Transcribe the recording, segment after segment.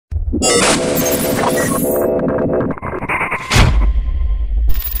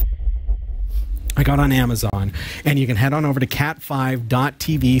I got on Amazon, and you can head on over to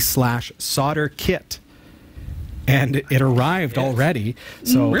cat5.tv/solder-kit. And it arrived already,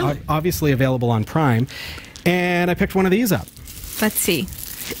 so obviously available on Prime. And I picked one of these up. Let's see.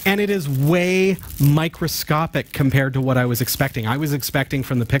 And it is way microscopic compared to what I was expecting. I was expecting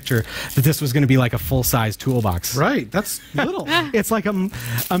from the picture that this was going to be like a full-size toolbox. Right, that's little. It's like a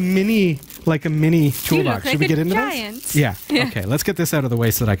mini toolbox. Should we get into this? Yeah. Okay, let's get this out of the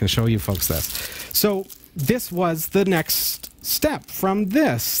way so that I can show you folks this. So this was the next step from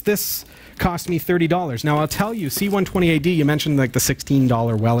this. This cost me $30. Now I'll tell you, C120AD, you mentioned like the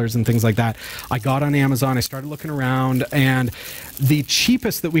 $16 Wellers and things like that. I got on Amazon, I started looking around, and the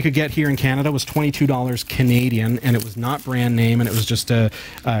cheapest that we could get here in Canada was $22 Canadian, and it was not brand name, and it was just a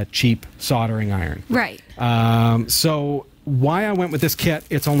cheap soldering iron. Right. So why I went with this kit,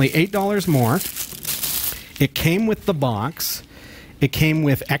 it's only $8 more. It came with the box. It came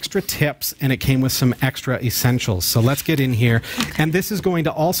with extra tips, and it came with some extra essentials. So let's get in here. Okay. And this is going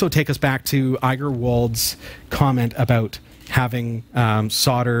to also take us back to Iger Wold's comment about having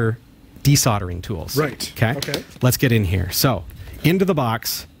desoldering tools. Right. Okay? Okay. Let's get in here. So, into the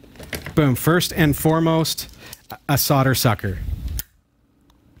box. Boom. First and foremost, a solder sucker.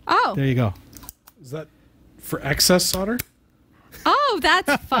 Oh. There you go. Is that for excess solder? Oh,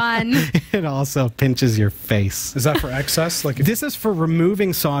 that's fun. It also pinches your face. Is that for excess? Like this is for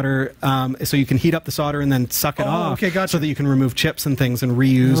removing solder, so you can heat up the solder and then suck it off. Okay, gotcha. So that you can remove chips and things and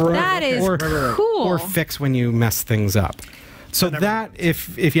reuse. That is cool. Or fix when you mess things up. So that,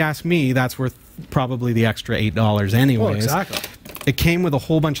 if you ask me, that's worth probably the extra $8 anyways. Oh, exactly. It came with a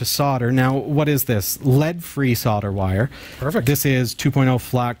whole bunch of solder. Now, what is this? Lead-free solder wire. Perfect. This is 2.0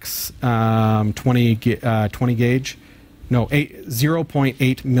 flux, 20 gauge. No,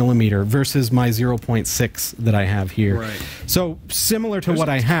 0.8 millimeter versus my 0.6 that I have here. Right. So similar to what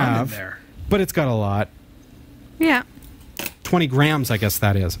I have, but it's got a lot. Yeah. 20 grams, I guess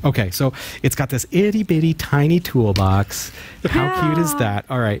that is. Okay, so it's got this itty bitty tiny toolbox. How cute is that?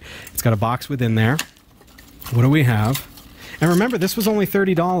 All right, it's got a box within there. What do we have? And remember, this was only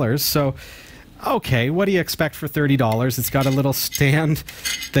 $30, so okay, what do you expect for $30? It's got a little stand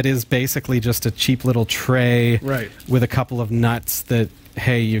that is basically just a cheap little tray with a couple of nuts that,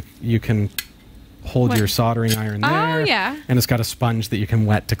 hey, you can hold your soldering iron there. Oh, yeah. And it's got a sponge that you can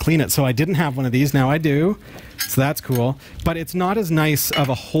wet to clean it. So I didn't have one of these. Now I do. So that's cool. But it's not as nice of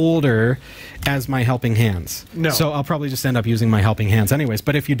a holder as my helping hands. No. So I'll probably just end up using my helping hands anyways.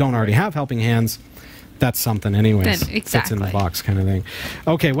 But if you don't already have helping hands, that's something anyways. Exactly. Fits in the box kind of thing.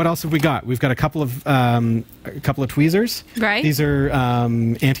 Okay, what else have we got? We've got a couple of tweezers. Right. These are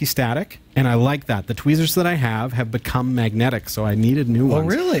anti-static, and I like that. The tweezers that I have become magnetic, so I needed new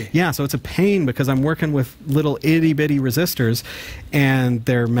ones. Oh, really? Yeah, so it's a pain because I'm working with little itty-bitty resistors, and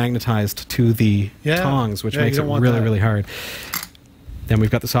they're magnetized to the tongs, which makes it really, really hard. Then we've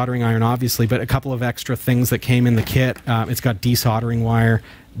got the soldering iron, obviously, but a couple of extra things that came in the kit. It's got desoldering wire.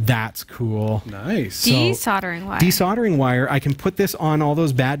 That's cool. Nice. So, desoldering wire. Desoldering wire. I can put this on all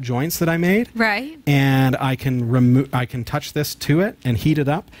those bad joints that I made. Right. And I can touch this to it and heat it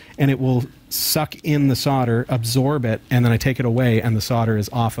up, and it will suck in the solder, absorb it, and then I take it away, and the solder is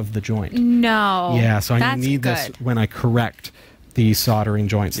off of the joint. No. Yeah. So I need this when I correct the soldering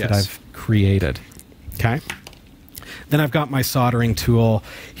joints that I've created. Okay. Then I've got my soldering tool.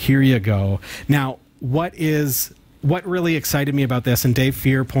 Here you go. Now, what really excited me about this, and Dave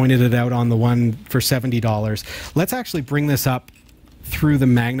Fear pointed it out on the one for $70. Let's actually bring this up through the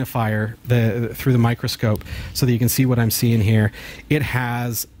magnifier, through the microscope, so that you can see what I'm seeing here. It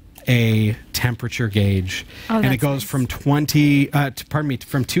has a temperature gauge, and it goes from from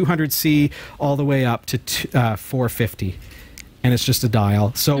 200C all the way up to 450. And it's just a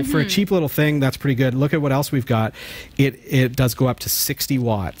dial. So for a cheap little thing, that's pretty good. Look at what else we've got. It does go up to 60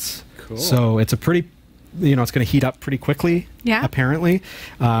 watts. Cool. So it's a pretty, it's going to heat up pretty quickly, apparently.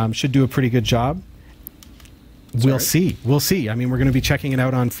 Should do a pretty good job. We'll see. We'll see. I mean, we're going to be checking it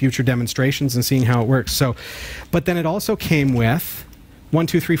out on future demonstrations and seeing how it works. So, but then it also came with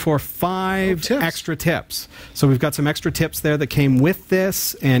 5 extra tips. So we've got some extra tips there that came with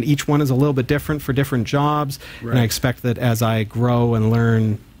this, and each one is a little bit different for different jobs. And I expect that as I grow and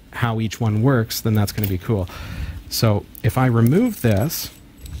learn how each one works, then that's going to be cool. So if I remove this,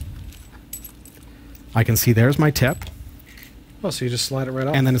 I can see there's my tip. Oh, so you just slide it right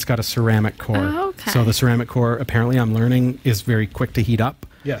off? And then it's got a ceramic core. Oh, okay. So the ceramic core, apparently I'm learning, is very quick to heat up.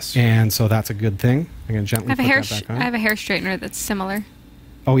 Yes. And so that's a good thing. I'm going to gently put that back on. I have a hair straightener that's similar.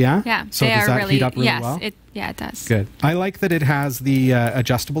 Oh, yeah? Yeah. So they does are that really, heat up really yes, well? It does. Good. I like that it has the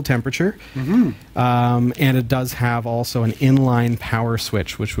adjustable temperature, and it does have also an inline power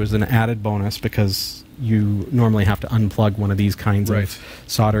switch, which was an added bonus because you normally have to unplug one of these kinds of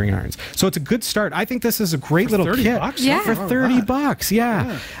soldering irons. So it's a good start. I think this is a great little kit. $30? Yeah. For $30,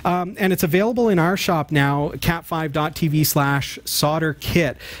 yeah. And it's available in our shop now, cat5.tv/solder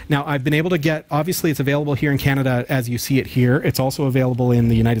kit. Now, I've been able to get, obviously it's available here in Canada as you see it here. It's also available in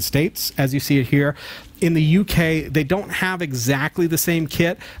the United States as you see it here. In the UK, they don't have exactly the same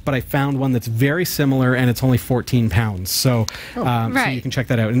kit, but I found one that's very similar, and it's only £14. So, so you can check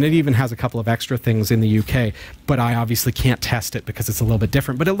that out. And it even has a couple of extra things in the UK, but I obviously can't test it because it's a little bit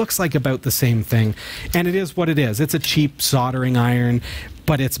different. But it looks like about the same thing, and it is what it is. It's a cheap soldering iron,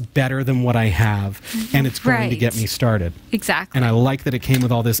 but it's better than what I have, and it's going to get me started. Exactly. And I like that it came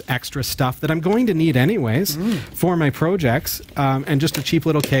with all this extra stuff that I'm going to need anyways for my projects, and just a cheap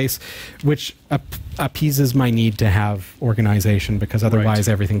little case, which appeases my need to have organization, because otherwise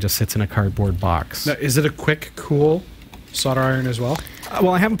everything just sits in a cardboard box. Now, is it a quick, cool solder iron as well?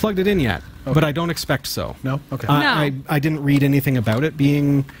 Well, I haven't plugged it in yet, but I don't expect so. No? Okay. I didn't read anything about it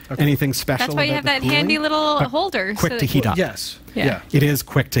being anything special. That's why you have that handy little holder. Quick to heat up. Yes. Yeah. It is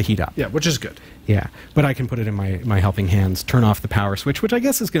quick to heat up. Yeah, which is good. Yeah, but I can put it in my helping hands, turn off the power switch, which I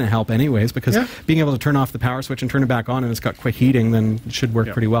guess is going to help anyways, because being able to turn off the power switch and turn it back on and it's got quick heating, then it should work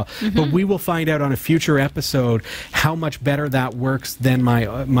pretty well. But we will find out on a future episode how much better that works than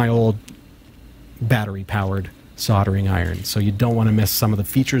my old battery-powered soldering iron. So you don't want to miss some of the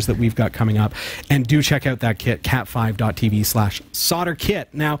features that we've got coming up. And do check out that kit, cat5.tv/solder kit.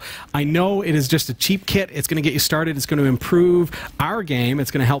 Now, I know it is just a cheap kit. It's going to get you started. It's going to improve our game. It's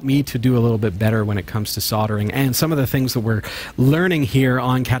going to help me to do a little bit better when it comes to soldering. And some of the things that we're learning here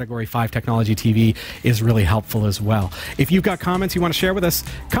on Category 5 Technology TV is really helpful as well. If you've got comments you want to share with us,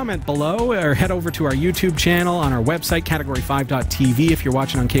 comment below or head over to our YouTube channel on our website, category5.tv. If you're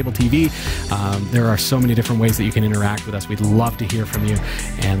watching on cable TV, there are so many different ways that you can interact with us. We'd love to hear from you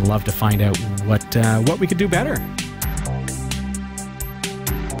and love to find out what we could do better.